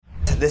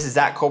This is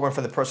Zach Colburn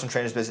from the Personal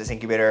Trainers Business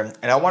Incubator,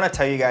 and I want to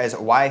tell you guys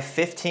why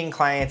 15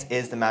 clients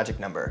is the magic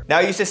number. Now,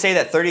 I used to say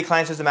that 30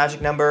 clients was the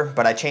magic number,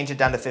 but I changed it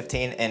down to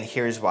 15, and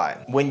here's why.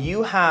 When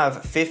you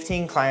have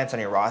 15 clients on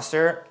your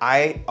roster,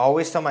 I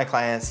always tell my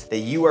clients that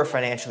you are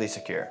financially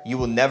secure. You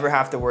will never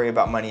have to worry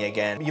about money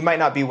again. You might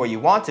not be where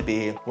you want to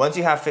be. Once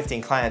you have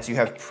 15 clients, you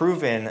have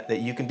proven that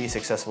you can be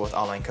successful with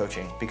online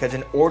coaching, because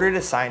in order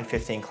to sign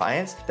 15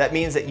 clients, that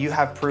means that you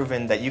have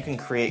proven that you can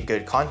create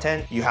good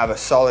content, you have a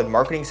solid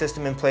marketing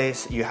system in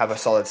place, you have a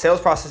solid sales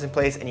process in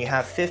place, and you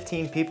have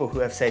 15 people who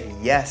have said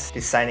yes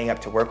to signing up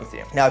to work with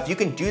you. Now, if you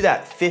can do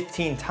that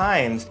 15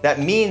 times, that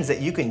means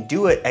that you can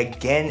do it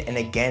again and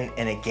again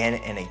and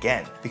again and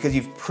again, because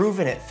you've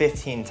proven it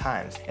 15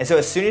 times. And so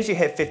as soon as you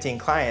hit 15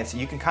 clients,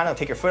 you can kind of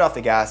take your foot off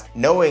the gas,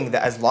 knowing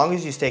that as long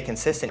as you stay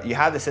consistent, you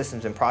have the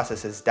systems and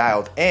processes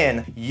dialed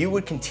in, you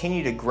would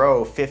continue to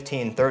grow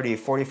 15, 30,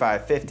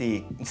 45,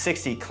 50,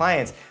 60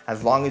 clients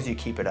as long as you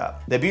keep it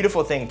up. The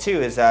beautiful thing too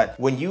is that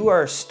when you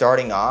are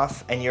starting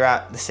off and you're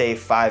at, say,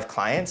 5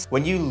 clients,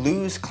 when you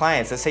lose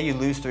clients, let's say you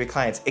lose 3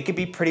 clients, it could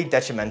be pretty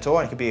detrimental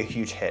and it could be a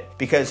huge hit,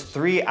 because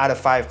 3 out of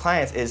 5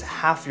 clients is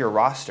half your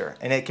roster,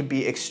 and it can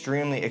be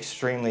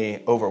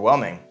extremely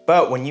overwhelming.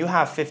 But when you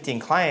have 15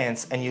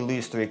 clients and you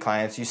lose 3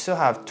 clients, you still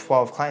have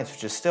 12 clients,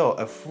 which is still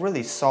a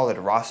really solid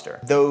roster.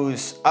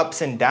 Those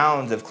ups and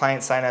downs of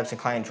client signups and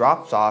client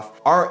drops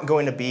off aren't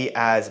going to be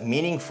as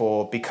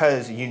meaningful,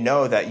 because you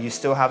know that you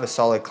still have a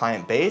solid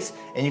client base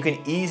and you can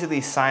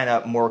easily sign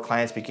up more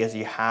clients because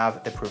you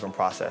have the proven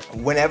process.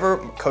 Whenever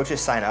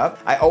coaches sign up,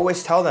 I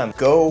always tell them,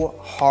 go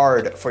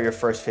hard for your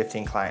first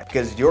 15 clients,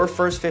 because your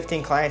first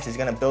 15 clients is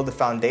going to build the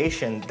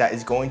foundation that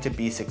is going to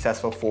be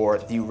successful for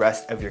the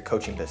rest of your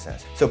coaching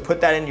business. So put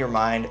that in your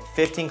mind.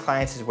 15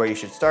 clients is where you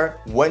should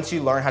start. Once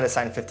you learn how to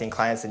sign 15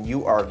 clients, then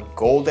you are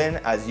golden,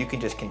 as you can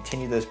just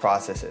continue those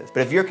processes.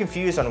 But if you're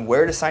confused on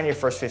where to sign your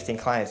first 15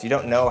 clients, you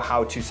don't know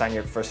how to sign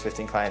your first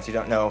 15 clients, you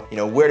don't know,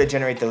 where to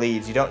generate the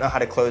leads, you don't know how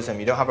to close them,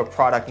 you don't have a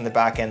product in the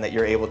back end that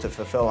you're able to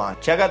fulfill on,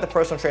 check out the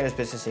Personal Trainers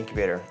Business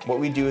Incubator. What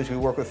we do is we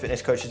work with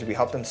fitness coaches, we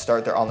help them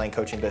start their online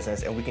coaching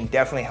business, and we can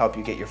definitely help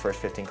you get your first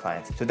 15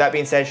 clients. So with that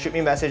being said, shoot me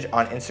a message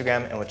on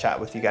Instagram and we'll chat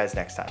with you guys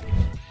next time.